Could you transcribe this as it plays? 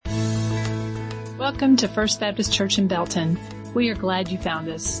Welcome to First Baptist Church in Belton. We are glad you found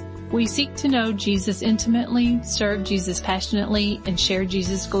us. We seek to know Jesus intimately, serve Jesus passionately, and share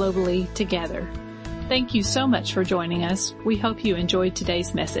Jesus globally together. Thank you so much for joining us. We hope you enjoyed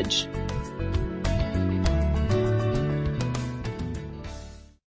today's message.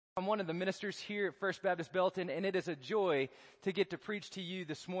 I'm one of the ministers here at First Baptist Belton, and it is a joy to get to preach to you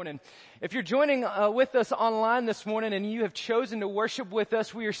this morning. If you're joining with us online this morning and you have chosen to worship with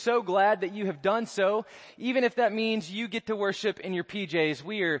us, we are so glad that you have done so, even if that means you get to worship in your PJs.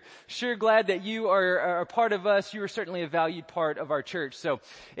 We are sure glad that you are a part of us. You are certainly a valued part of our church. So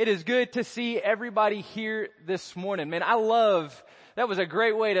it is good to see everybody here this morning. Man, that was a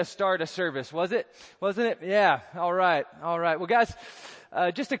great way to start a service, wasn't it? Yeah. All right. Well, guys,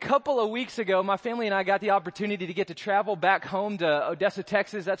 just a couple of weeks ago, my family and I got the opportunity to get to travel back home to Odessa,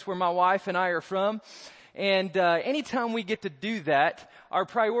 Texas. That's where my wife and I are from. And anytime we get to do that, our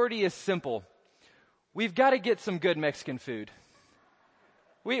priority is simple. We've got to get some good Mexican food.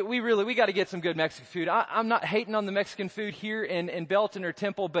 We got to get some good Mexican food. I'm not hating on the Mexican food here in Belton or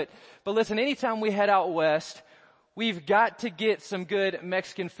Temple, but listen, anytime we head out west, we've got to get some good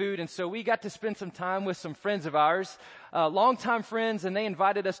Mexican food. And so we got to spend some time with some friends of ours, longtime friends, and they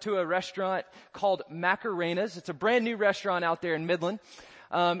invited us to a restaurant called Macarena's. It's a brand new restaurant out there in Midland.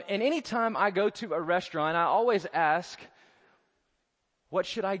 And anytime I go to a restaurant, I always ask, what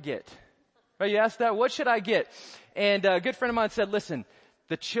should I get? Right, you ask that, what should I get? And a good friend of mine said, listen,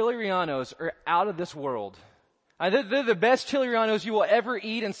 the chili rellenos are out of this world. They're the best chili rellenos you will ever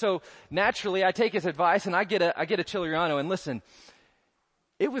eat, and so naturally I take his advice and I get a chili relleno. And listen,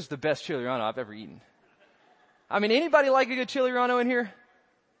 it was the best chili relleno I've ever eaten. I mean, anybody like a good chili relleno in here?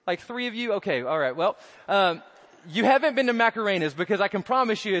 Like 3 of you? Okay, all right. Well, you haven't been to Macarena's because I can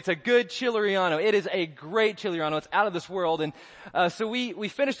promise you it's a good chili relleno. It is a great chili relleno. It's out of this world. And so we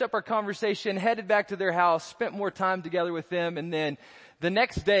finished up our conversation, headed back to their house, spent more time together with them, and then the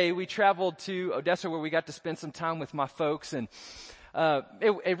next day, we traveled to Odessa where we got to spend some time with my folks. And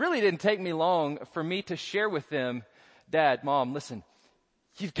it really didn't take me long for me to share with them, Dad, Mom, listen,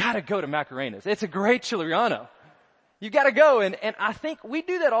 you've got to go to Macarena's. It's a great chili relleno. You've got to go. And I think we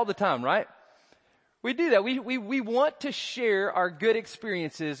do that all the time, right? We do that. We want to share our good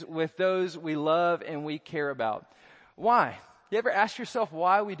experiences with those we love and we care about. Why? You ever ask yourself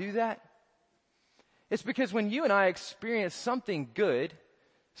why we do that? It's because when you and I experience something good,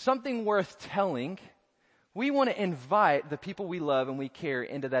 something worth telling, we want to invite the people we love and we care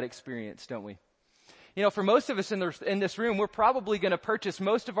into that experience, don't we? You know, for most of us in this room, we're probably going to purchase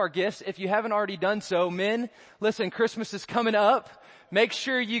most of our gifts. If you haven't already done so, men, listen, Christmas is coming up. Make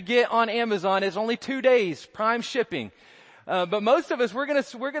sure you get on Amazon. It's only 2 days, prime shipping. But most of us, we're going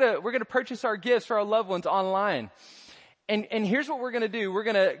to purchase our gifts for our loved ones online. And here's what we're going to do. We're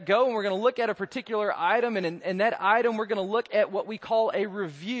going to go and we're going to look at a particular item, and in that item we're going to look at what we call a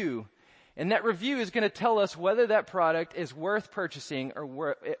review. And that review is going to tell us whether that product is worth purchasing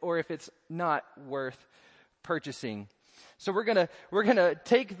or if it's not worth purchasing. So we're going to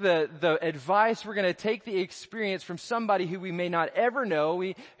take the advice, we're going to take the experience from somebody who we may not ever know,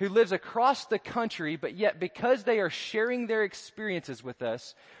 who lives across the country, but yet because they are sharing their experiences with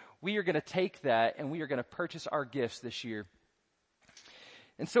us, we are going to take that and we are going to purchase our gifts this year.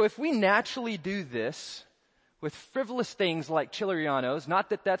 And so if we naturally do this with frivolous things like chili rellenos,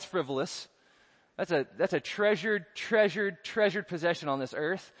 not that that's frivolous, that's a treasured possession on this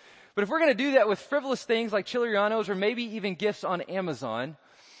earth. But if we're going to do that with frivolous things like chili rellenos or maybe even gifts on Amazon,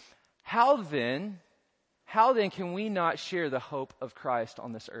 how then can we not share the hope of Christ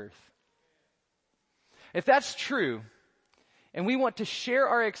on this earth? If that's true, and we want to share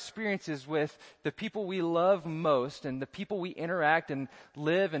our experiences with the people we love most and the people we interact and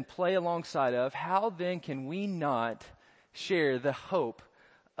live and play alongside of, how then can we not share the hope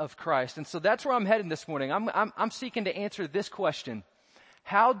of Christ? And so that's where I'm heading this morning. I'm seeking to answer this question.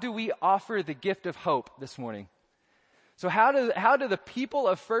 How do we offer the gift of hope this morning? So how do the people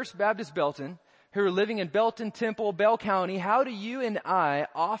of First Baptist Belton who are living in Belton, Temple, Bell County, how do you and I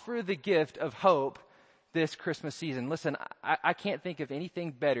offer the gift of hope this Christmas season? Listen, I can't think of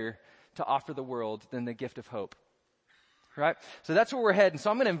anything better to offer the world than the gift of hope. Right? So that's where we're heading. So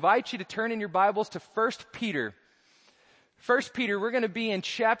I'm going to invite you to turn in your Bibles to 1 Peter. 1 Peter, we're going to be in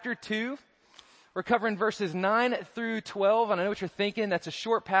chapter 2. We're covering verses 9 through 12. And I know what you're thinking. That's a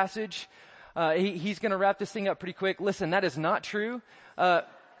short passage. He's going to wrap this thing up pretty quick. Listen, that is not true.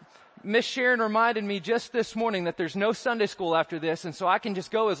 Miss Sharon reminded me just this morning that there's no Sunday school after this. And so I can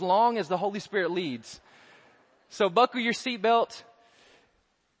just go as long as the Holy Spirit leads. So buckle your seatbelt.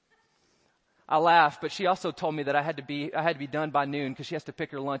 I laugh, but she also told me that I had to be done by noon because she has to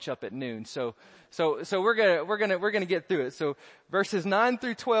pick her lunch up at noon. So we're gonna get through it. So verses 9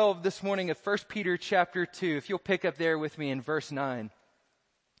 through 12 this morning of 1 Peter chapter 2. If you'll pick up there with me in verse 9.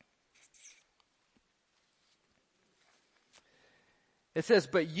 It says,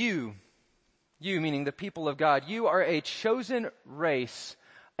 "But you meaning the people of God, you are a chosen race,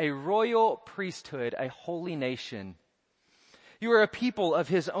 a royal priesthood, a holy nation. You are a people of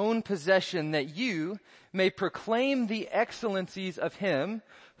his own possession, that you may proclaim the excellencies of him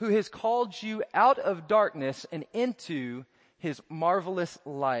who has called you out of darkness and into his marvelous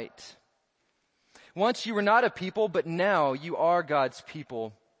light. Once you were not a people, but now you are God's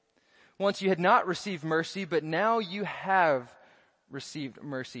people. Once you had not received mercy, but now you have received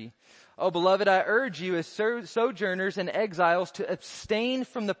mercy. Oh, beloved, I urge you as sojourners and exiles to abstain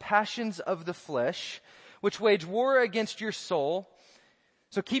from the passions of the flesh, which wage war against your soul.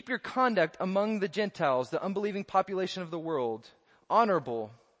 So keep your conduct among the Gentiles, the unbelieving population of the world,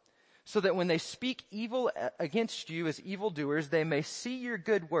 honorable, so that when they speak evil against you as evildoers, they may see your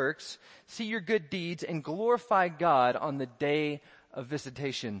good works, see your good deeds, and glorify God on the day of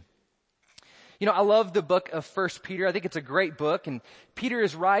visitation." You know, I love the book of 1 Peter. I think it's a great book. And Peter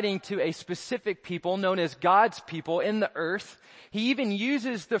is writing to a specific people known as God's people in the earth. He even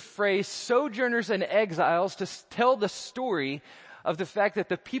uses the phrase sojourners and exiles to tell the story of the fact that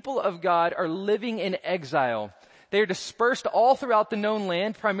the people of God are living in exile. They are dispersed all throughout the known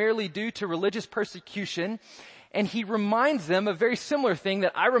land, primarily due to religious persecution. And he reminds them a very similar thing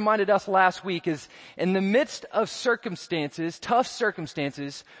that I reminded us last week is in the midst of circumstances, tough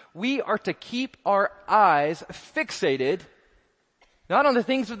circumstances, we are to keep our eyes fixated, not on the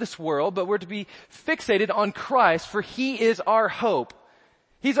things of this world, but we're to be fixated on Christ, for he is our hope.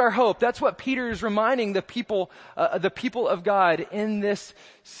 He's our hope. That's what Peter is reminding the people of God in this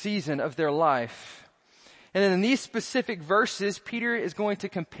season of their life. And then in these specific verses, Peter is going to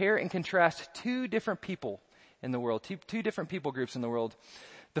compare and contrast two different people in the world, two different people groups in the world.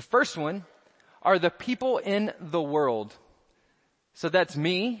 The first one are the people in the world. So that's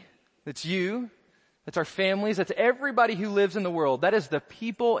me, that's you, that's our families, that's everybody who lives in the world. That is the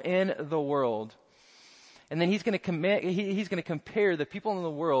people in the world. And then he's going to compare the people in the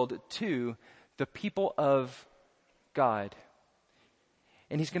world to the people of God.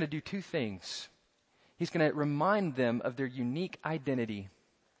 And he's going to do two things. He's going to remind them of their unique identity.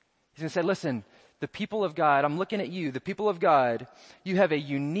 He's going to say, listen, the people of God, I'm looking at you, the people of God, you have a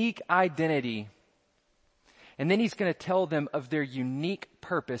unique identity. And then he's going to tell them of their unique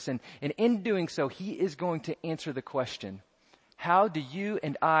purpose. And in doing so, he is going to answer the question, how do you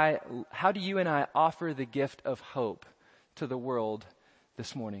and I offer the gift of hope to the world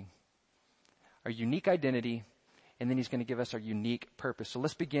this morning? Our unique identity, and then he's going to give us our unique purpose. So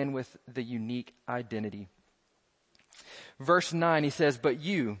let's begin with the unique identity. Verse 9, he says, "But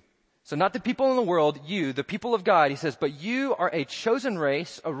you," so not the people in the world, you, the people of God. He says, "But you are a chosen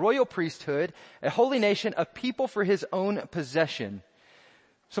race, a royal priesthood, a holy nation, a people for his own possession."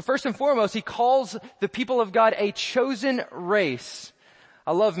 So first and foremost, he calls the people of God a chosen race.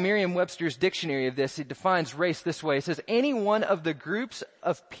 I love Merriam-Webster's dictionary of this. It defines race this way. It says, any one of the groups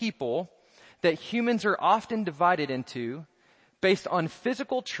of people that humans are often divided into based on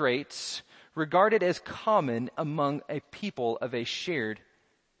physical traits regarded as common among a people of a shared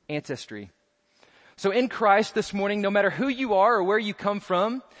ancestry. So in Christ this morning, no matter who you are or where you come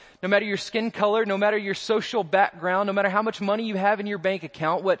from, no matter your skin color, no matter your social background, no matter how much money you have in your bank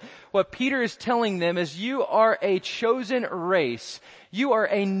account, what Peter is telling them is you are a chosen race. You are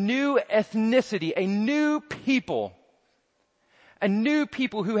a new ethnicity, a new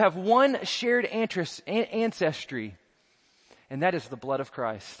people who have one shared ancestry, and that is the blood of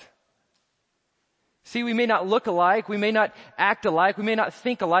Christ. See, we may not look alike, we may not act alike, we may not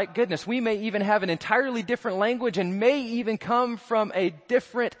think alike. Goodness, we may even have an entirely different language and may even come from a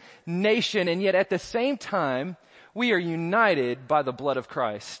different nation, and yet at the same time, we are united by the blood of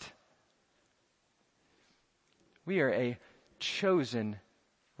Christ. We are a chosen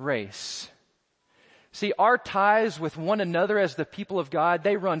race. See, our ties with one another as the people of God,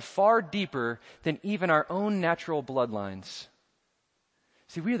 they run far deeper than even our own natural bloodlines.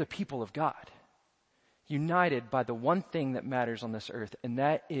 See, we are the people of God, united by the one thing that matters on this earth, and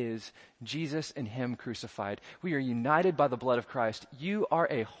that is Jesus and him crucified. We are united by the blood of Christ. You are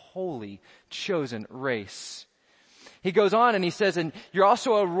a holy, chosen race. He goes on and he says, and you're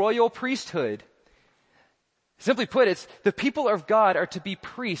also a royal priesthood. Simply put, it's the people of God are to be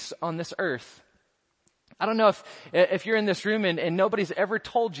priests on this earth. I don't know if you're in this room and nobody's ever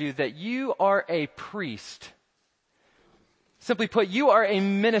told you that you are a priest. Simply put, you are a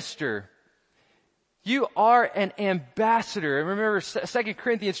minister. You are an ambassador. And remember, 2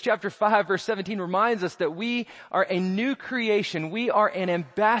 Corinthians chapter 5 verse 17 reminds us that we are a new creation. We are an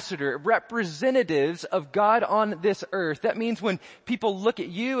ambassador, representatives of God on this earth. That means when people look at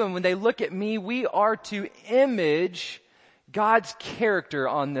you and when they look at me, we are to image God's character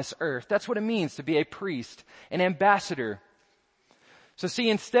on this earth. That's what it means to be a priest, an ambassador. So see,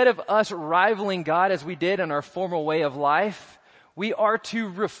 instead of us rivaling God as we did in our former way of life, we are to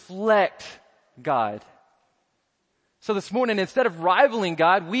reflect God. So this morning, instead of rivaling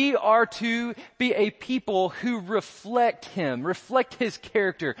God, we are to be a people who reflect Him, reflect His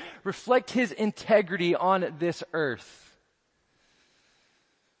character, reflect His integrity on this earth.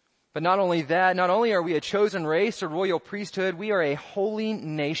 But not only that, not only are we a chosen race, a royal priesthood, we are a holy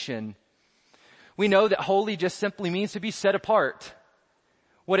nation. We know that holy just simply means to be set apart.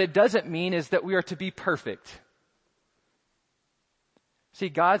 What it doesn't mean is that we are to be perfect. See,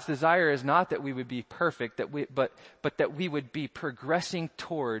 God's desire is not that we would be perfect, but that we would be progressing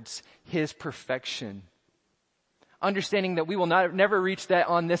towards His perfection. Understanding that we will never reach that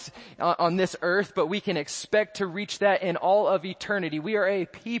on this earth, but we can expect to reach that in all of eternity. We are a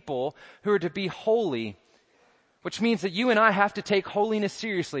people who are to be holy, which means that you and I have to take holiness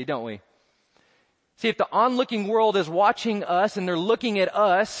seriously, don't we? See, if the onlooking world is watching us and they're looking at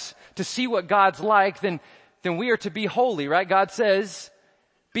us to see what God's like, then we are to be holy, right? God says,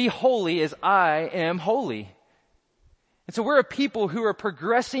 be holy as I am holy. And so we're a people who are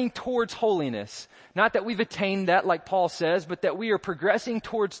progressing towards holiness. Not that we've attained that like Paul says, but that we are progressing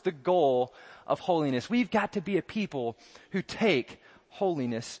towards the goal of holiness. We've got to be a people who take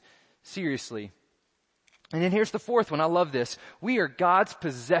holiness seriously. And then here's the fourth one. I love this. We are God's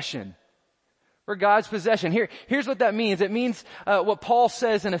possession. We're God's possession. Here's what that means. It means what Paul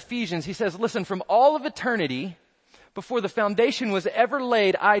says in Ephesians. He says, listen, from all of eternity, before the foundation was ever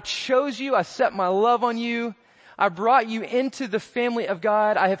laid, I chose you. I set my love on you. I brought you into the family of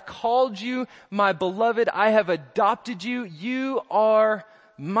God. I have called you my beloved. I have adopted you. You are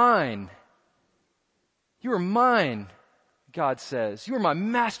mine. You are mine, God says. You are my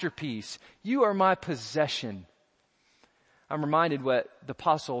masterpiece. You are my possession. I'm reminded what the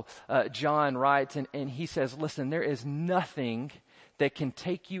Apostle John writes, and he says, listen, there is nothing that can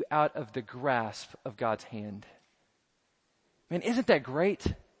take you out of the grasp of God's hand. Man, isn't that great?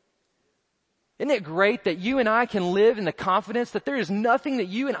 Isn't it great that you and I can live in the confidence that there is nothing that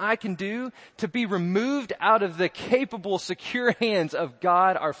you and I can do to be removed out of the capable, secure hands of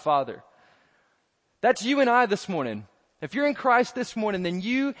God our Father? That's you and I this morning. If you're in Christ this morning, then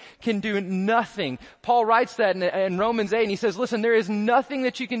you can do nothing. Paul writes that in Romans 8, and he says, listen, there is nothing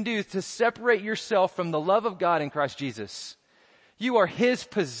that you can do to separate yourself from the love of God in Christ Jesus. You are His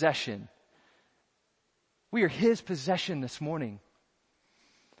possession. We are His possession this morning.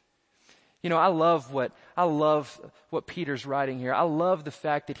 You know, I love what Peter's writing here. I love the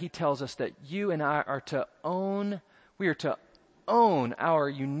fact that he tells us that you and I are to own our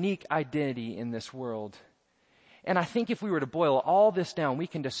unique identity in this world. And I think if we were to boil all this down, we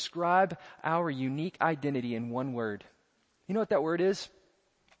can describe our unique identity in one word. You know what that word is?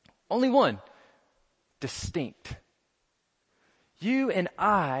 Only one. Distinct. You and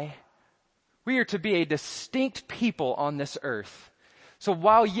I, we are to be a distinct people on this earth. So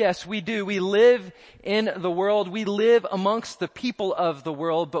while, yes, we live in the world, we live amongst the people of the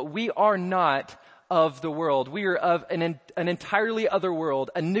world, but we are not of the world. We are of an entirely other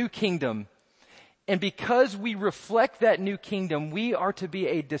world, a new kingdom. And because we reflect that new kingdom, we are to be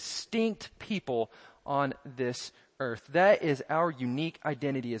a distinct people on this earth. That is our unique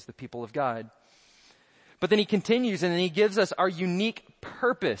identity as the people of God. But then he continues and then he gives us our unique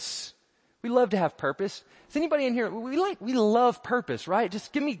purpose. We love to have purpose. Is anybody in here, we love purpose, right?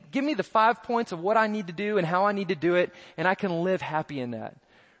 Just give me the 5 points of what I need to do and how I need to do it, and I can live happy in that.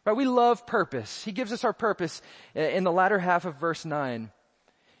 Right? We love purpose. He gives us our purpose in the latter half of verse 9.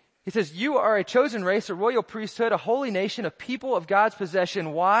 He says, you are a chosen race, a royal priesthood, a holy nation, a people of God's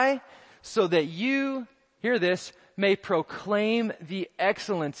possession. Why? So that you, hear this, may proclaim the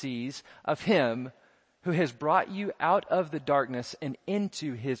excellencies of Him who has brought you out of the darkness and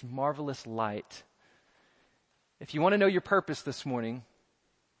into His marvelous light. If you want to know your purpose this morning,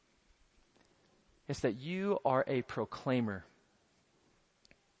 it's that you are a proclaimer.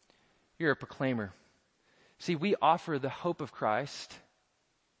 You're a proclaimer. See, we offer the hope of Christ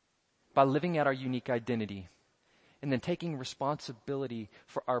by living out our unique identity and then taking responsibility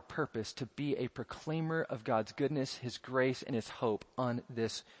for our purpose to be a proclaimer of God's goodness, His grace, and His hope on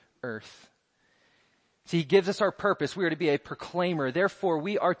this earth. See, He gives us our purpose. We are to be a proclaimer. Therefore,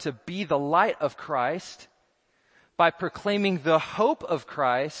 we are to be the light of Christ by proclaiming the hope of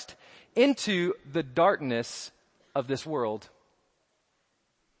Christ into the darkness of this world.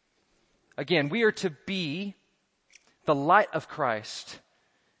 Again, we are to be the light of Christ.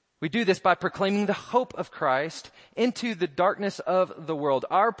 We do this by proclaiming the hope of Christ into the darkness of the world.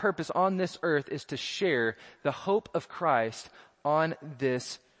 Our purpose on this earth is to share the hope of Christ on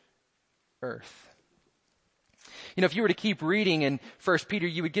this earth. You know, if you were to keep reading in 1 Peter,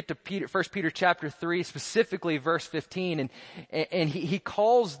 you would get to 1 Peter chapter 3, specifically verse 15, and he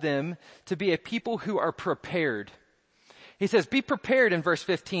calls them to be a people who are prepared. He says, be prepared in verse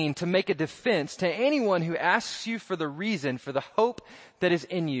 15 to make a defense to anyone who asks you for the reason for the hope that is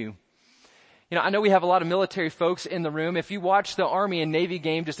in you. You know, I know we have a lot of military folks in the room. If you watched the Army and Navy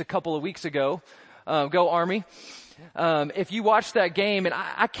game just a couple of weeks ago, go Army. If you watched that game, and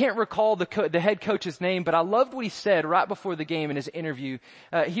I can't recall the head coach's name, but I loved what he said right before the game in his interview.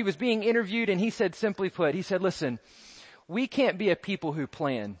 He was being interviewed and he said, simply put, he said, listen, we can't be a people who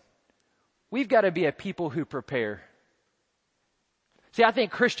plan. We've got to be a people who prepare. See, I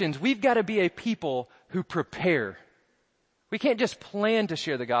think Christians, we've got to be a people who prepare. We can't just plan to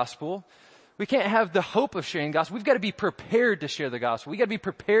share the gospel. We can't have the hope of sharing the gospel. We've got to be prepared to share the gospel. We've got to be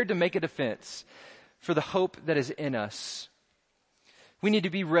prepared to make a defense for the hope that is in us. We need to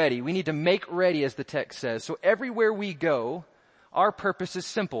be ready. We need to make ready, as the text says. So everywhere we go, our purpose is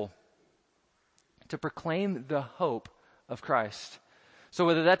simple: to proclaim the hope of Christ. So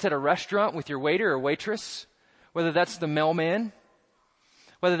whether that's at a restaurant with your waiter or waitress, whether that's the mailman,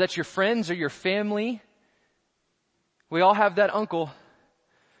 whether that's your friends or your family, we all have that uncle.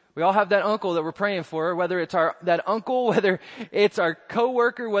 We all have that uncle that we're praying for, whether it's that uncle, whether it's our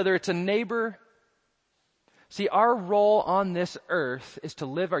coworker, whether it's a neighbor. See, our role on this earth is to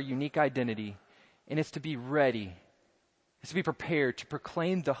live our unique identity, and it's to be ready. It's to be prepared to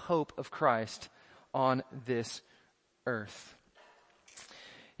proclaim the hope of Christ on this earth.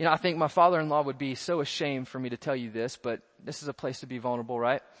 You know, I think my father-in-law would be so ashamed for me to tell you this, but this is a place to be vulnerable,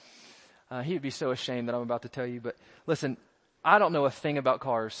 right? He would be so ashamed that I'm about to tell you. But listen, I don't know a thing about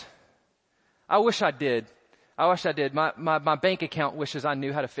cars. I wish I did. My bank account wishes I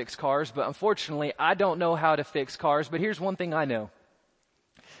knew how to fix cars, but unfortunately, I don't know how to fix cars. But here's one thing I know.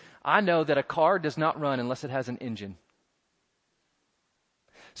 I know that a car does not run unless it has an engine.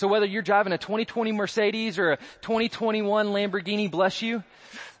 So whether you're driving a 2020 Mercedes or a 2021 Lamborghini, bless you,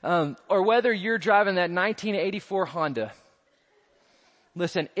 or whether you're driving that 1984 Honda,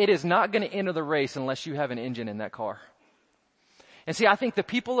 listen, it is not going to enter the race unless you have an engine in that car. And see, I think the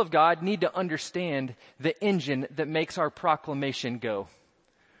people of God need to understand the engine that makes our proclamation go.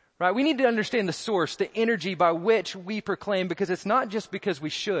 Right? We need to understand the source, the energy by which we proclaim, because it's not just because we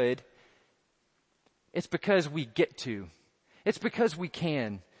should, it's because we get to. It's because we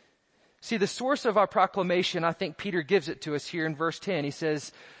can. See, the source of our proclamation, I think Peter gives it to us here in verse 10. He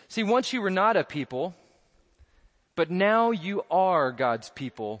says, see, once you were not a people, but now you are God's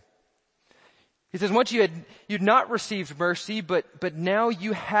people. He says, once you'd not received mercy, but now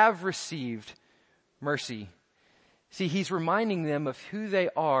you have received mercy. See, he's reminding them of who they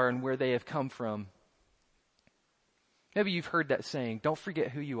are and where they have come from. Maybe you've heard that saying, don't forget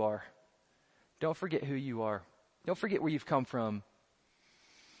who you are. Don't forget who you are. Don't forget where you've come from.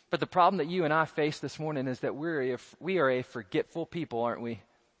 But the problem that you and I face this morning is that we are a forgetful people, aren't we?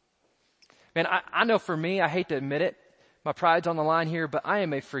 Man, I know for me, I hate to admit it, my pride's on the line here, but I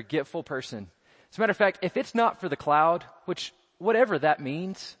am a forgetful person. As a matter of fact, if it's not for the cloud, which whatever that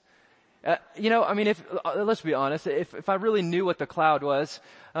means, let's be honest, if I really knew what the cloud was,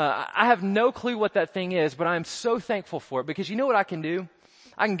 I have no clue what that thing is, but I'm so thankful for it, because you know what I can do?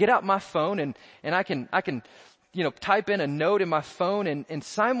 I can get out my phone and I can type in a note in my phone and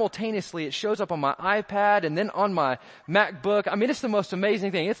simultaneously it shows up on my iPad and then on my MacBook. I mean, it's the most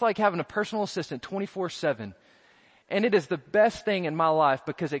amazing thing. It's like having a personal assistant 24/7. And it is the best thing in my life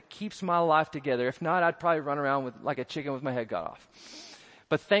because it keeps my life together. If not, I'd probably run around with like a chicken with my head cut off.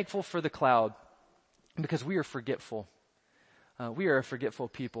 But thankful for the cloud because we are forgetful. We are a forgetful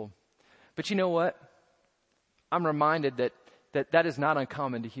people. But you know what? I'm reminded that is not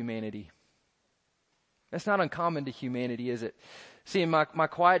uncommon to humanity. That's not uncommon to humanity, is it? See, in my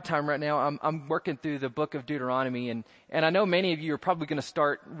quiet time right now, I'm working through the book of Deuteronomy, and I know many of you are probably going to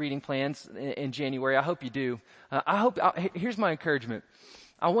start reading plans in January. I hope you do. Here's my encouragement.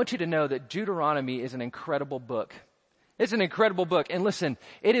 I want you to know that Deuteronomy is an incredible book. It's an incredible book. And listen,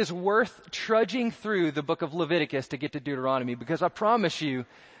 it is worth trudging through the book of Leviticus to get to Deuteronomy, because I promise you,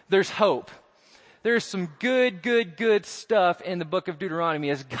 there's hope. There's some good stuff in the book of Deuteronomy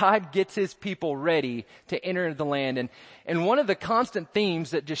as God gets his people ready to enter into the land. And one of the constant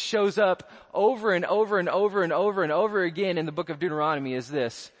themes that just shows up over and over and over and over and over again in the book of Deuteronomy is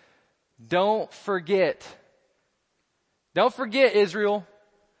this: Don't forget. Don't forget, Israel.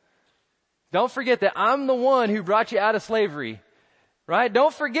 Don't forget that I'm the one who brought you out of slavery. Right?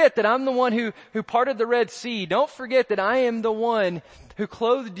 Don't forget that I'm the one who parted the Red Sea. Don't forget that I am the one who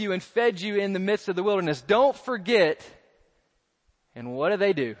clothed you and fed you in the midst of the wilderness. Don't forget. And what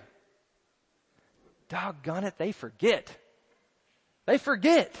do? Doggone it, they forget. They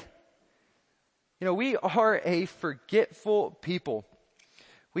forget. You know, we are a forgetful people.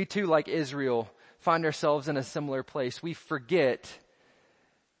 We too, like Israel, find ourselves in a similar place. We forget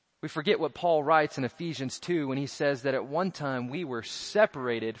what Paul writes in Ephesians 2 when he says that at one time we were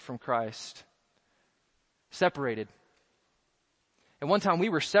separated from Christ. Separated. At one time we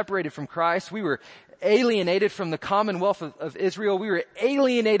were separated from Christ. We were alienated from the commonwealth of Israel. We were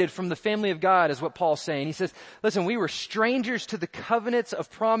alienated from the family of God, is what Paul's saying. He says, listen, we were strangers to the covenants of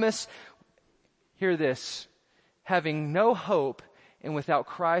promise. Hear this. Having no hope and without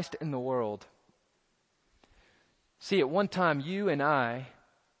Christ in the world. See, at one time you and I,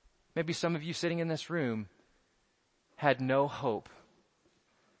 maybe some of you sitting in this room, had no hope.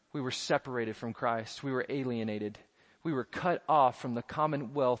 We were separated from Christ. We were alienated. We were cut off from the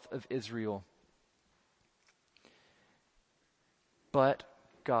commonwealth of Israel. But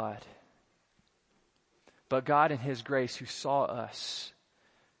God in His grace who saw us,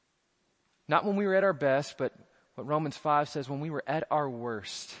 not when we were at our best, but what Romans 5 says, when we were at our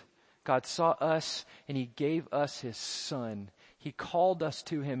worst, God saw us and He gave us His Son. He called us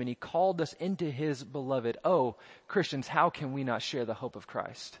to Him and He called us into His beloved. Oh, Christians, how can we not share the hope of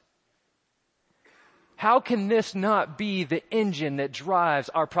Christ? How can this not be the engine that drives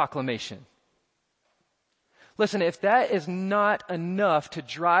our proclamation? Listen, if that is not enough to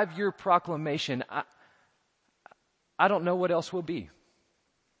drive your proclamation, I don't know what else will be.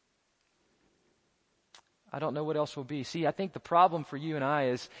 I don't know what else will be. See, I think the problem for you and I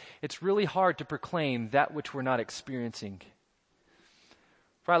is it's really hard to proclaim that which we're not experiencing.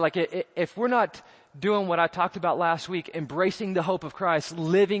 Right? Like if we're not doing what I talked about last week, embracing the hope of Christ,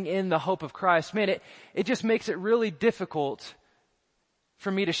 living in the hope of Christ, man, it just makes it really difficult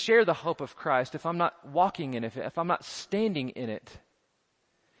for me to share the hope of Christ if I'm not walking in it, if I'm not standing in it.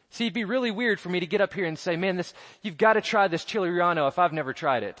 See, it'd be really weird for me to get up here and say, man, you've got to try this chili relleno if I've never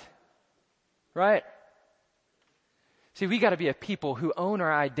tried it. Right? See, we got to be a people who own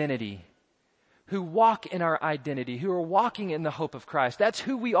our identity, who walk in our identity, who are walking in the hope of Christ. That's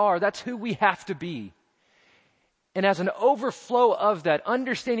who we are. That's who we have to be. And as an overflow of that,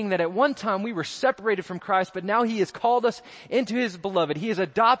 understanding that at one time we were separated from Christ, but now He has called us into His beloved. He has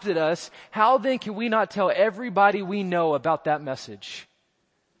adopted us. How then can we not tell everybody we know about that message?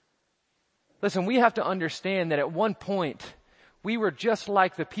 Listen, we have to understand that at one point, we were just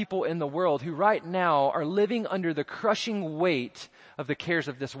like the people in the world who right now are living under the crushing weight of the cares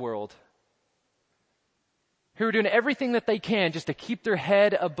of this world. Who are doing everything that they can just to keep their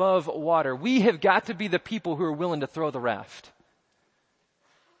head above water. We have got to be the people who are willing to throw the raft.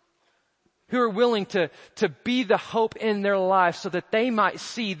 Who are willing to be the hope in their life so that they might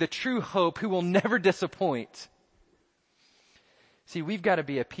see the true hope who will never disappoint. See, we've got to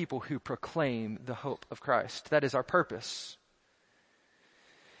be a people who proclaim the hope of Christ. That is our purpose.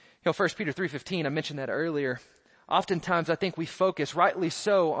 You know, 1 Peter 3:15, I mentioned that earlier. Oftentimes I think we focus, rightly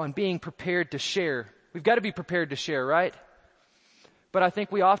so, on being prepared to share. We've got to be prepared to share, right? But I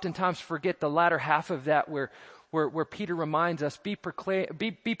think we oftentimes forget the latter half of that where Peter reminds us, be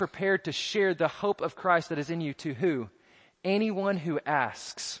prepared to share the hope of Christ that is in you to who? Anyone who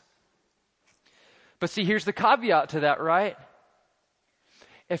asks. But see, here's the caveat to that, right?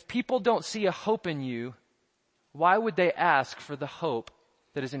 If people don't see a hope in you, why would they ask for the hope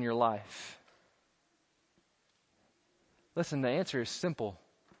that is in your life? Listen, the answer is simple.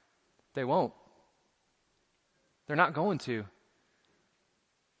 They won't. They're not going to.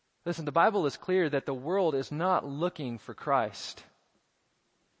 Listen, the Bible is clear that the world is not looking for Christ.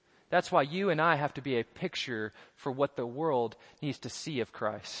 That's why you and I have to be a picture for what the world needs to see of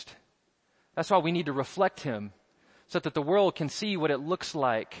Christ. That's why we need to reflect Him so that the world can see what it looks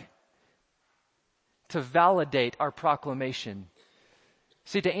like to validate our proclamation.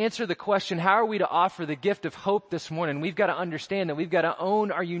 See, to answer the question, how are we to offer the gift of hope this morning? We've got to understand that we've got to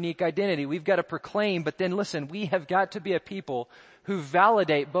own our unique identity. We've got to proclaim, but then listen, we have got to be a people who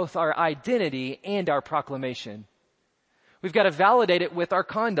validate both our identity and our proclamation. We've got to validate it with our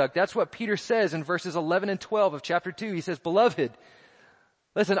conduct. That's what Peter says in verses 11 and 12 of chapter 2. He says, beloved,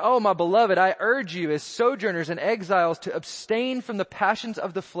 listen, oh my beloved, I urge you as sojourners and exiles to abstain from the passions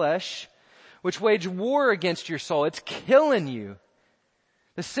of the flesh, which wage war against your soul. It's killing you.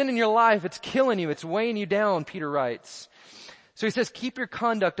 The sin in your life, it's killing you. It's weighing you down, Peter writes. So he says, keep your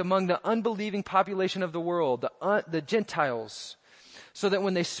conduct among the unbelieving population of the world, the Gentiles, so that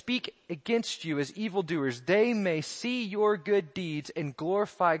when they speak against you as evildoers, they may see your good deeds and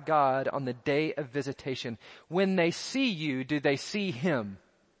glorify God on the day of visitation. When they see you, do they see him?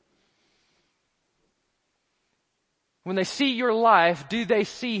 When they see your life, do they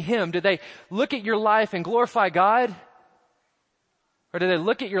see him? Do they look at your life and glorify God? Or do they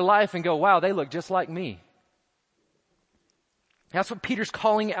look at your life and go, wow, they look just like me? That's what Peter's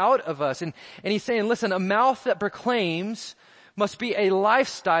calling out of us. And he's saying, listen, a mouth that proclaims must be a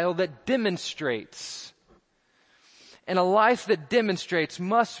lifestyle that demonstrates. And a life that demonstrates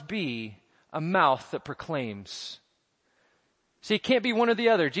must be a mouth that proclaims. See, it can't be one or the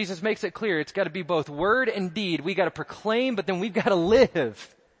other. Jesus makes it clear. It's got to be both word and deed. We got to proclaim, but then we've got to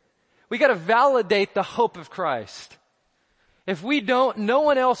live. We got to validate the hope of Christ. If we don't, no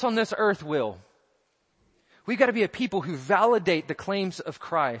one else on this earth will. We've got to be a people who validate the claims of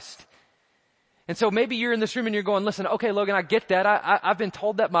Christ. And so maybe you're in this room and you're going, listen, okay, Logan, I get that. I've been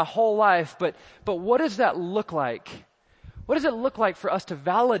told that my whole life, but what does that look like? What does it look like for us to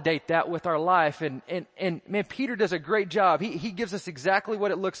validate that with our life? And man, Peter does a great job. He gives us exactly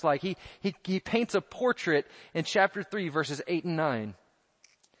what it looks like. He paints a portrait in chapter 3, verses 8 and 9.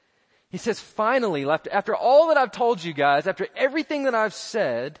 He says, finally, after all that I've told you guys, after everything that I've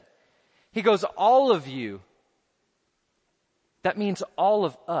said, he goes, all of you. That means all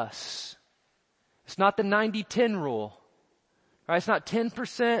of us. It's not the 90-10 rule. Right? It's not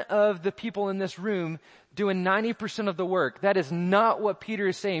 10% of the people in this room doing 90% of the work. That is not what Peter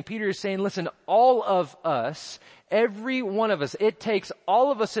is saying. Peter is saying, listen, all of us, every one of us, it takes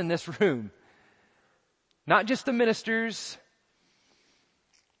all of us in this room. Not just the ministers,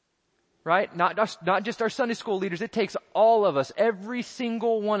 right? Not just our Sunday school leaders. It takes all of us, every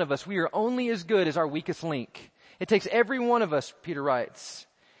single one of us. We are only as good as our weakest link. It takes every one of us, Peter writes.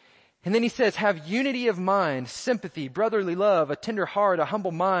 And then he says, have unity of mind, sympathy, brotherly love, a tender heart, a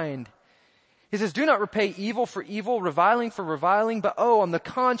humble mind. He says, do not repay evil for evil, reviling for reviling, but on the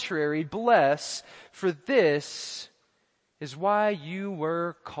contrary, bless, for this is why you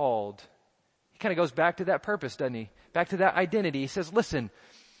were called. He kind of goes back to that purpose, doesn't he? Back to that identity. He says, listen,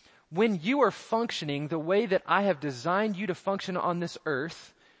 when you are functioning the way that I have designed you to function on this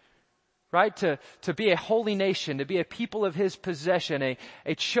earth, right? To be a holy nation, to be a people of his possession,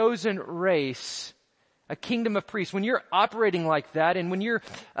 a chosen race, a kingdom of priests. When you're operating like that and when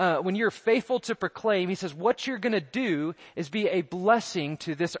you're faithful to proclaim, he says, what you're going to do is be a blessing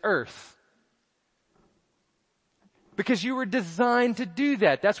to this earth. Because you were designed to do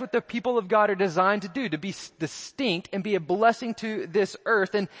that. That's what the people of God are designed to do, to be distinct and be a blessing to this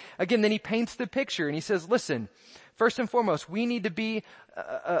earth. And again, then he paints the picture and he says, listen, first and foremost, we need to be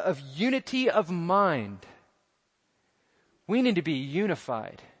of unity of mind. We need to be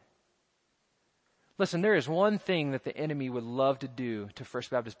unified. Listen, there is one thing that the enemy would love to do to First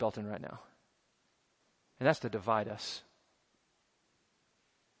Baptist Belton right now. And that's to divide us.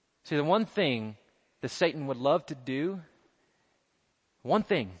 See, the one thing that Satan would love to do, one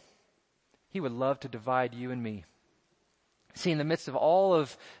thing, he would love to divide you and me. See, in the midst of all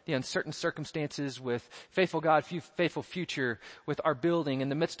of the uncertain circumstances with faithful God, faithful future, with our building, in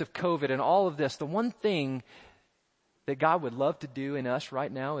the midst of COVID and all of this, the one thing that God would love to do in us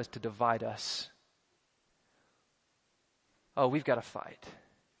right now is to divide us. Oh, we've got to fight.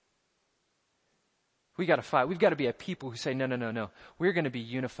 We got to fight. We've got to be a people who say, no. We're going to be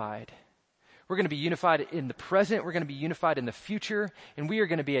unified. We're going to be unified in the present. We're going to be unified in the future. And we are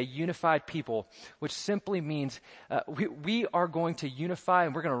going to be a unified people, which simply means we are going to unify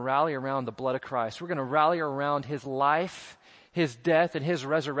and we're going to rally around the blood of Christ. We're going to rally around his life, his death, and his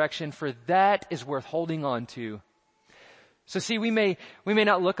resurrection, for that is worth holding on to. So see, we may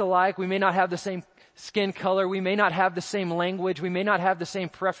not look alike. We may not have the same skin color. We may not have the same language. We may not have the same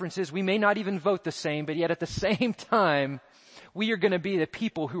preferences. We may not even vote the same, but yet at the same time, we are going to be the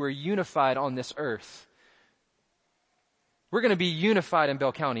people who are unified on this earth. We're going to be unified in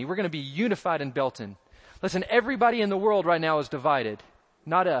Bell County. We're going to be unified in Belton. Listen, everybody in the world right now is divided,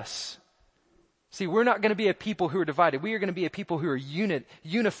 not us. See, we're not going to be a people who are divided. We are going to be a people who are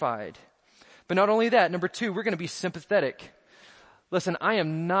unified. But not only that, number two, we're going to be sympathetic. Listen, I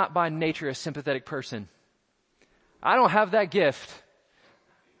am not by nature a sympathetic person. I don't have that gift.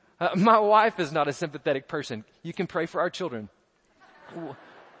 My wife is not a sympathetic person. You can pray for our children.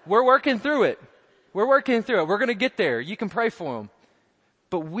 We're working through it. We're going to get there. You can pray for them.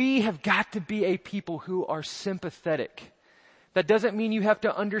 But we have got to be a people who are sympathetic. That doesn't mean you have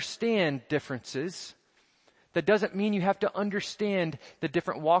to understand differences. That doesn't mean you have to understand the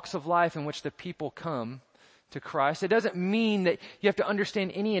different walks of life in which the people come to Christ. It doesn't mean that you have to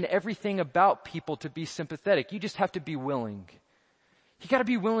understand any and everything about people to be sympathetic. You just have to be willing. You got to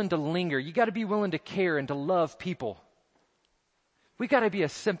be willing to linger. You got to be willing to care and to love people. We got to be a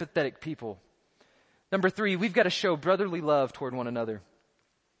sympathetic people. Number 3, we've got to show brotherly love toward one another.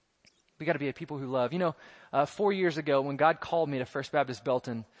 We got to be a people who love. 4 years ago when God called me to First Baptist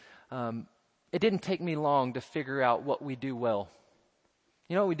Belton, it didn't take me long to figure out what we do well.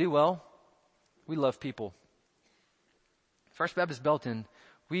 You know what we do well? We love people. First Baptist Belton,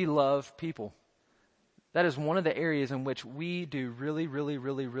 we love people. That is one of the areas in which we do really, really,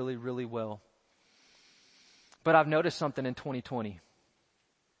 really, really, really well. But I've noticed something in 2020.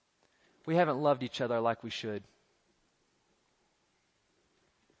 We haven't loved each other like we should.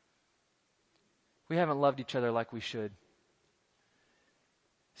 We haven't loved each other like we should.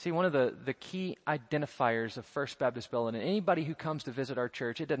 See, one of the key identifiers of First Baptist Belton, and anybody who comes to visit our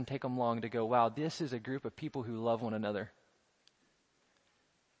church, it doesn't take them long to go, wow, this is a group of people who love one another.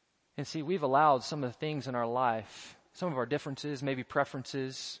 And see, we've allowed some of the things in our life, some of our differences, maybe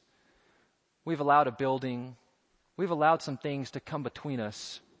preferences. We've allowed a building. We've allowed some things to come between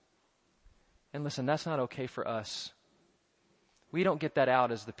us. And listen, that's not okay for us. We don't get that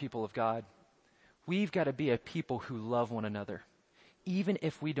out as the people of God. We've got to be a people who love one another, even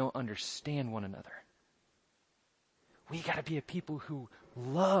if we don't understand one another. We got to be a people who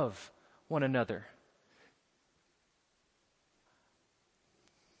love one another.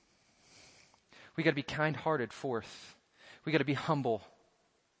 We got to be kind-hearted, fourth. We got to be humble.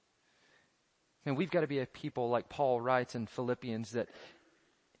 And we've got to be a people, like Paul writes in Philippians, that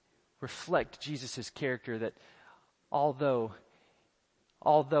reflect Jesus' character, that although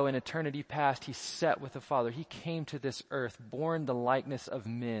in eternity past he sat with the Father, he came to this earth, born the likeness of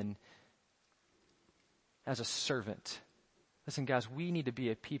men as a servant. Listen, guys, we need to be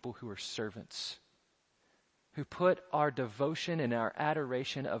a people who are servants, who put our devotion and our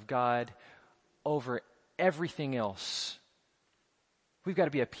adoration of God over everything else. We've got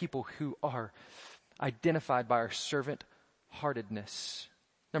to be a people who are identified by our servant-heartedness.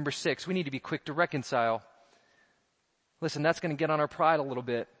 Number 6, we need to be quick to reconcile. Listen, that's going to get on our pride a little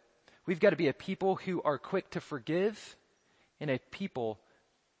bit. We've got to be a people who are quick to forgive and a people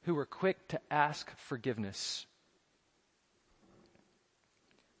who are quick to ask forgiveness.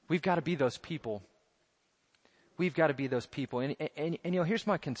 We've got to be those people. We've got to be those people. And here's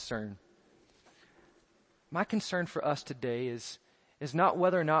my concern. My concern for us today is not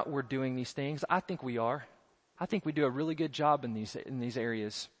whether or not we're doing these things. I think we are. I think we do a really good job in these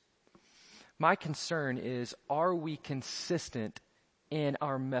areas. My concern is, are we consistent in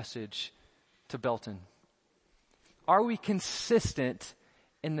our message to Belton? Are we consistent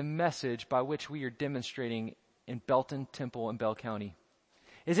in the message by which we are demonstrating in Belton, Temple, and Bell County?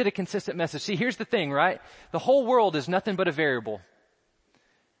 Is it a consistent message? See, here's the thing, right? The whole world is nothing but a variable.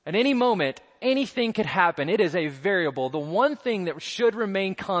 At any moment, anything could happen. It is a variable. The one thing that should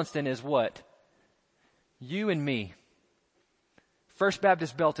remain constant is what? You and me. First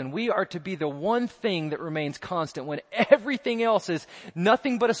Baptist Belton, we are to be the one thing that remains constant when everything else is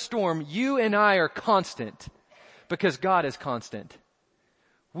nothing but a storm. You and I are constant because God is constant.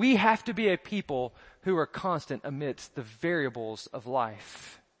 We have to be a people who are constant amidst the variables of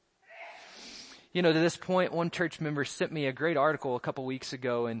life. To this point, one church member sent me a great article a couple weeks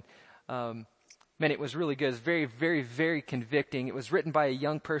ago, and it was really good. It was very, very, very convicting. It was written by a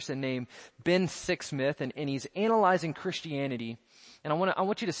young person named Ben Sixsmith, and he's analyzing Christianity. And I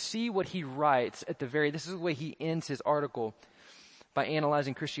want you to see what he writes at this is the way he ends his article by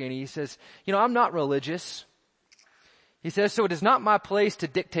analyzing Christianity. He says, I'm not religious. He says, so it is not my place to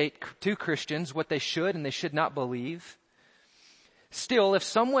dictate to Christians what they should and they should not believe. Still, if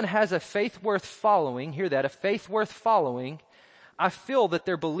someone has a faith worth following, hear that, a faith worth following, I feel that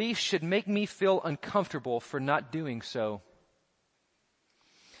their beliefs should make me feel uncomfortable for not doing so.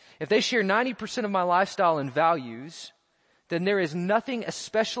 If they share 90% of my lifestyle and values, then there is nothing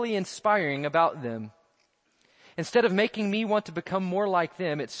especially inspiring about them. Instead of making me want to become more like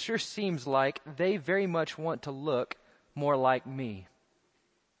them, it sure seems like they very much want to look more like me.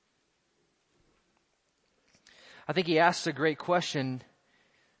 I think he asks a great question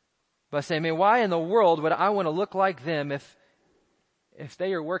by saying, why in the world would I want to look like them if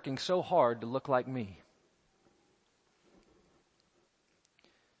they are working so hard to look like me?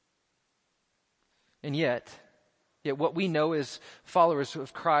 And yet what we know as followers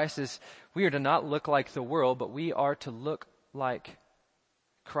of Christ is we are to not look like the world, but we are to look like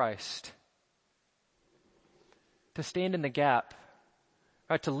Christ. To stand in the gap,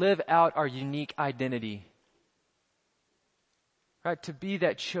 right? To live out our unique identity. Right? To be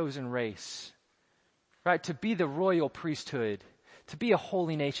that chosen race. right? To be the royal priesthood, to be a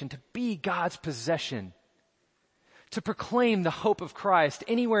holy nation, to be God's possession, to proclaim the hope of Christ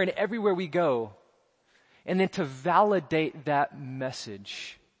anywhere and everywhere we go, and then to validate that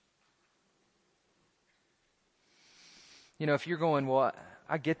message. You know, if you're going, well,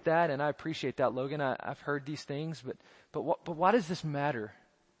 I get that and I appreciate that, Logan. I've heard these things, but why does this matter?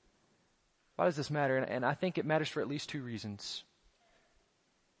 Why does this matter? And I think it matters for at least two reasons.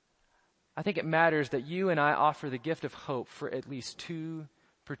 I think it matters that you and I offer the gift of hope for at least two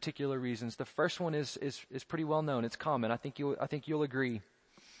particular reasons. The first one is pretty well known. It's common. I think you'll agree.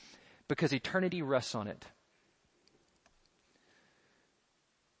 Because eternity rests on it.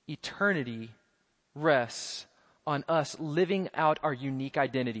 Eternity rests on us living out our unique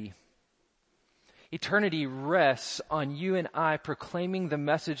identity. Eternity rests on you and I proclaiming the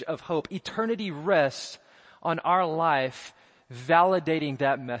message of hope. Eternity rests on our life validating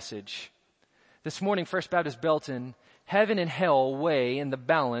that message. This morning, First Baptist Belton, heaven and hell weigh in the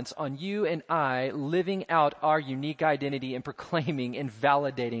balance on you and I living out our unique identity and proclaiming and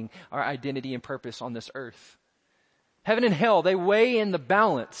validating our identity and purpose on this earth. Heaven and hell, they weigh in the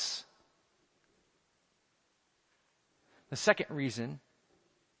balance. The second reason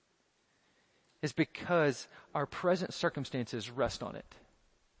is because our present circumstances rest on it.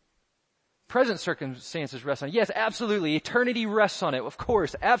 Present circumstances rest on it. Yes, absolutely. Eternity rests on it. Of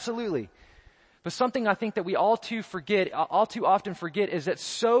course, absolutely. But something I think that we all too often forget is that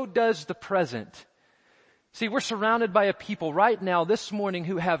so does the present. See, we're surrounded by a people right now this morning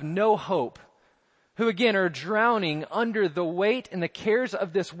who have no hope, who again are drowning under the weight and the cares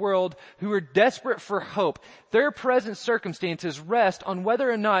of this world, who are desperate for hope. Their present circumstances rest on whether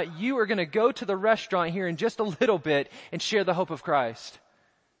or not you are going to go to the restaurant here in just a little bit and share the hope of Christ.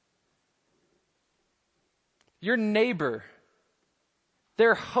 Your neighbor,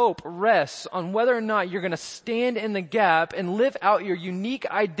 their hope rests on whether or not you're going to stand in the gap and live out your unique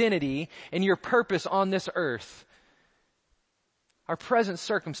identity and your purpose on this earth. Our present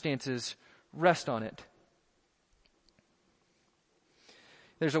circumstances rest on it.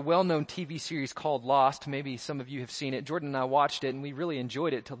 There's a well-known TV series called Lost. Maybe some of you have seen it. Jordan and I watched it, and we really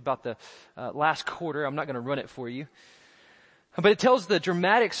enjoyed it till about the last quarter. I'm not going to run it for you. But it tells the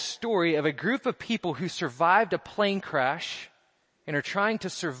dramatic story of a group of people who survived a plane crash and are trying to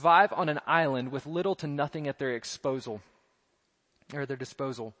survive on an island with little to nothing at their disposal.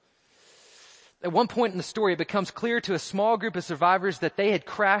 At one point in the story, it becomes clear to a small group of survivors that they had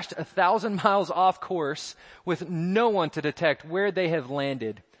crashed 1,000 miles off course with no one to detect where they have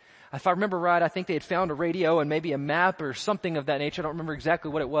landed. If I remember right, I think they had found a radio and maybe a map or something of that nature. I don't remember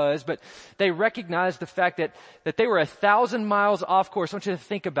exactly what it was, but they recognized the fact that they were 1,000 miles off course. I want you to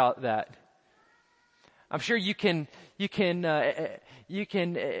think about that. I'm sure you can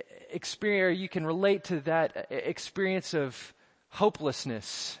experience, you can relate to that experience of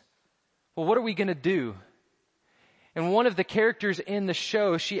hopelessness. Well, what are we going to do? And one of the characters in the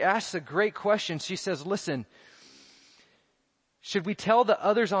show, she asks a great question. She says, listen, should we tell the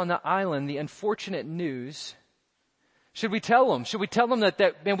others on the island the unfortunate news? Should we tell them? Should we tell them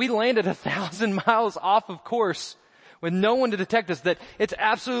that man, we landed 1,000 miles off of course with no one to detect us, that it's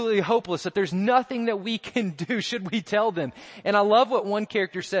absolutely hopeless, that there's nothing that we can do? Should we tell them? And I love what one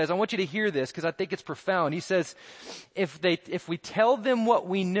character says. I want you to hear this because I think it's profound. He says, if we tell them what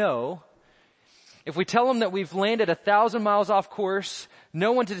we know, if we tell them that we've landed 1,000 miles off course,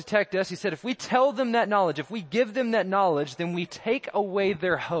 no one to detect us, he said, if we tell them that knowledge, if we give them that knowledge, then we take away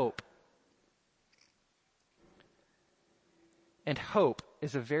their hope. And hope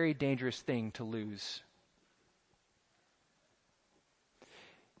is a very dangerous thing to lose.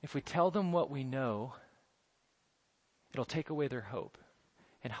 If we tell them what we know, it'll take away their hope.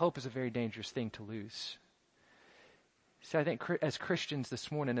 And hope is a very dangerous thing to lose. So I think as Christians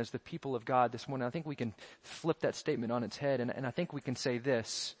this morning, as the people of God this morning, I think we can flip that statement on its head. And I think we can say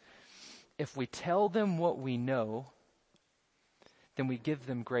this: if we tell them what we know, then we give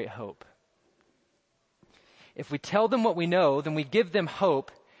them great hope. If we tell them what we know, then we give them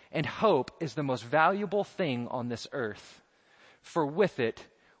hope. And hope is the most valuable thing on this earth. For with it,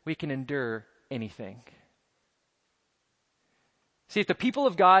 we can endure anything. See, if the people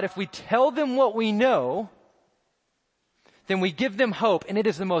of God, if we tell them what we know, then we give them hope, and it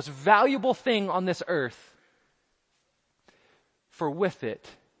is the most valuable thing on this earth. For with it,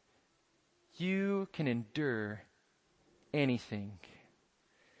 you can endure anything.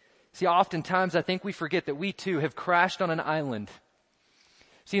 See, oftentimes I think we forget that we too have crashed on an island.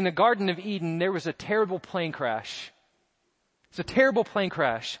 See, in the Garden of Eden, there was a terrible plane crash. It's a terrible plane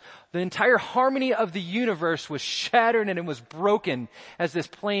crash. The entire harmony of the universe was shattered and it was broken as this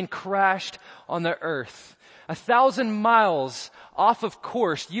plane crashed on the earth. 1,000 miles off of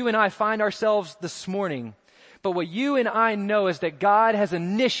course, you and I find ourselves this morning. But what you and I know is that God has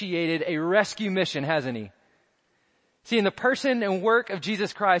initiated a rescue mission, hasn't He? See, in the person and work of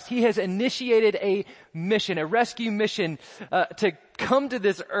Jesus Christ, He has initiated a mission, a rescue mission, to come to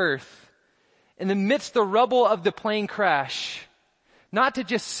this earth in the midst of the rubble of the plane crash, not to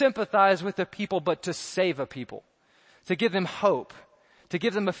just sympathize with the people, but to save a people, to give them hope, to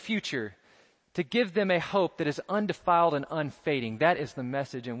give them a future, to give them a hope that is undefiled and unfading. That is the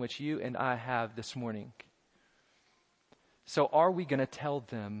message in which you and I have this morning. So are we going to tell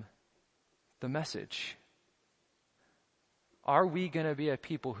them the message? Are we going to be a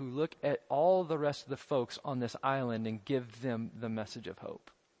people who look at all the rest of the folks on this island and give them the message of hope?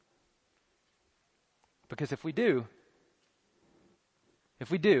 Because if we do,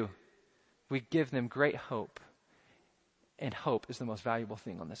 we give them great hope. And hope is the most valuable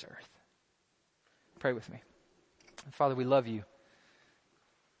thing on this earth. Pray with me. Father, we love you.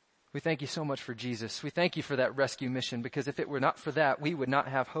 We thank you so much for Jesus. We thank you for that rescue mission, because if it were not for that, we would not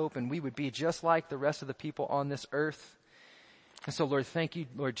have hope and we would be just like the rest of the people on this earth. And so, Lord, thank you,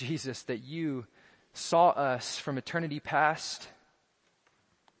 Lord Jesus, that you saw us from eternity past.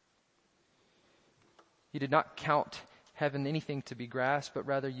 You did not count heaven anything to be grasped, but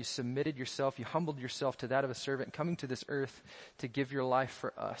rather you submitted yourself, you humbled yourself to that of a servant, coming to this earth to give your life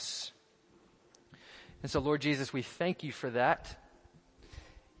for us. And so, Lord Jesus, we thank you for that.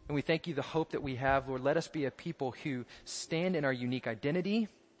 And we thank you the hope that we have. Lord, let us be a people who stand in our unique identity,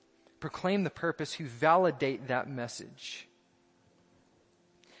 proclaim the purpose, who validate that message.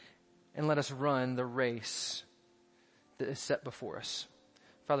 And let us run the race that is set before us.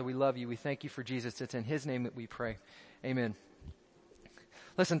 Father, we love you. We thank you for Jesus. It's in His name that we pray. Amen.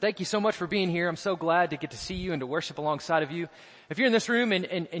 Listen, thank you so much for being here. I'm so glad to get to see you and to worship alongside of you. If you're in this room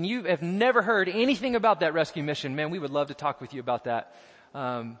and you have never heard anything about that rescue mission, man, we would love to talk with you about that.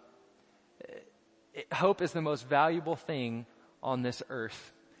 Hope is the most valuable thing on this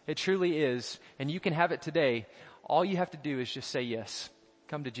earth. It truly is. And you can have it today. All you have to do is just say yes.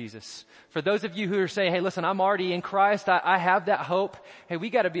 Come to Jesus. For those of you who are saying, hey, listen, I'm already in Christ. I have that hope. Hey, we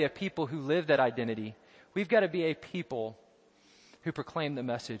got to be a people who live that identity. We've got to be a people who proclaim the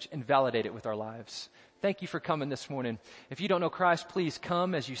message and validate it with our lives. Thank you for coming this morning. If you don't know Christ, please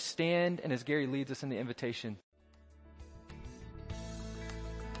come as you stand and as Gary leads us in the invitation.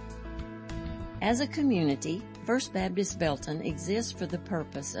 As a community, First Baptist Belton exists for the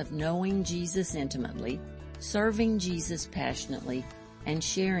purpose of knowing Jesus intimately, serving Jesus passionately, and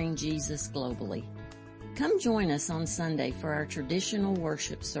sharing Jesus globally. Come join us on Sunday for our traditional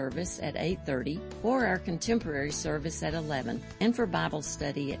worship service at 8:30 or our contemporary service at 11 and for Bible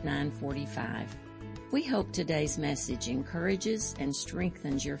study at 9:45. We hope today's message encourages and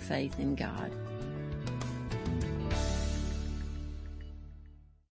strengthens your faith in God.